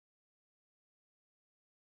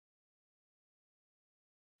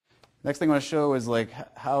Next thing I want to show is like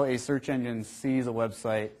how a search engine sees a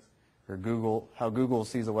website, or how Google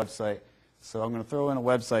sees a website. So I'm going to throw in a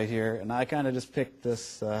website here, and I kind of just picked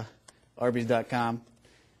this Arby's.com.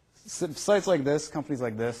 Sites like this, companies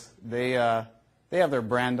like this, they have their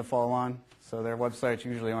brand to fall on, so their websites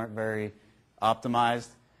usually aren't very optimized.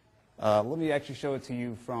 Let me actually show it to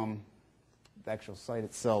you from the actual site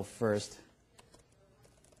itself first.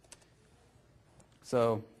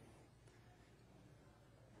 So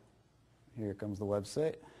here comes the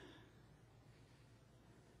website.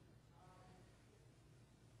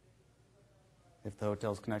 If the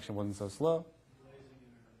hotel's connection wasn't so slow.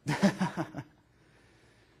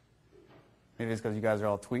 Maybe it's because you guys are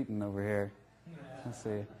all tweeting over here. Let's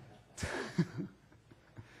see.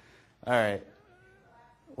 All right.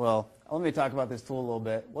 Well, let me talk about this tool a little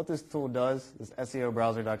bit. What this tool does, this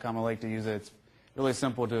SEObrowser.com, I like to use it. It's really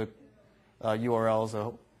simple to URLs,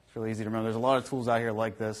 so it's really easy to remember. There's a lot of tools out here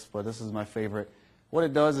like this, but this is my favorite. What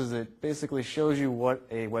it does is it basically shows you what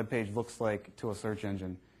a web page looks like to a search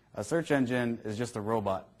engine. A search engine is just a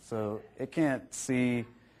robot, so it can't see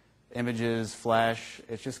images, flash.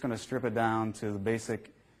 It's just going to strip it down to the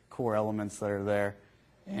basic core elements that are there,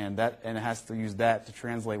 and it has to use that to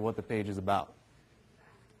translate what the page is about.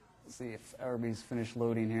 Let's see if Arby's finished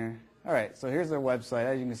loading here. All right, so here's their website.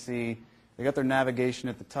 As you can see, they got their navigation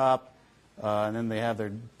at the top, and then they have their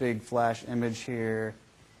big flash image here,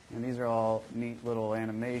 and these are all neat little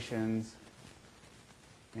animations.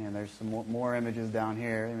 And there's some more images down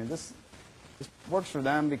here. I mean, this works for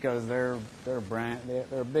them because they're a brand.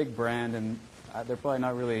 They're a big brand, and they're probably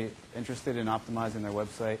not really interested in optimizing their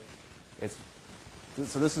website.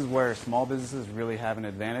 So this is where small businesses really have an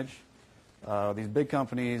advantage. These big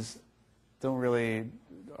companies aren't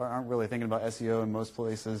really thinking about SEO in most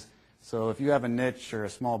places. So if you have a niche or a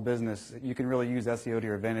small business, you can really use SEO to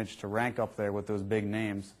your advantage to rank up there with those big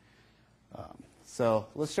names. So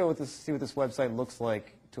let's see what this website looks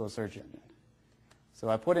like to a search engine. So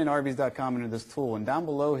I put in Arby's.com into this tool, and down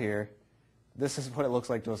below here, this is what it looks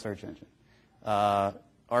like to a search engine.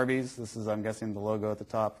 Arby's, this is, I'm guessing, the logo at the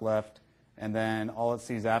top left, and then all it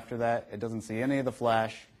sees after that, it doesn't see any of the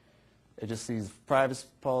flash. It just sees privacy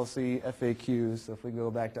policy, FAQs. So if we go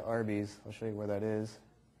back to Arby's, I'll show you where that is.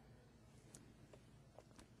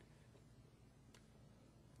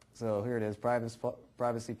 So here it is,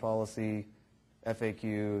 privacy policy,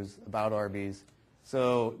 FAQs, about Arby's.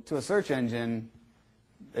 So to a search engine,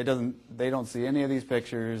 they don't see any of these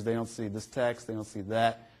pictures, they don't see this text, they don't see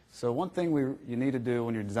that. So one thing you need to do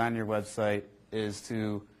when you're designing your website is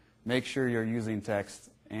to make sure you're using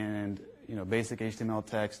text and basic HTML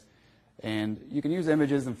text. And you can use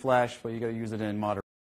images and Flash, but you got to use it in moderation.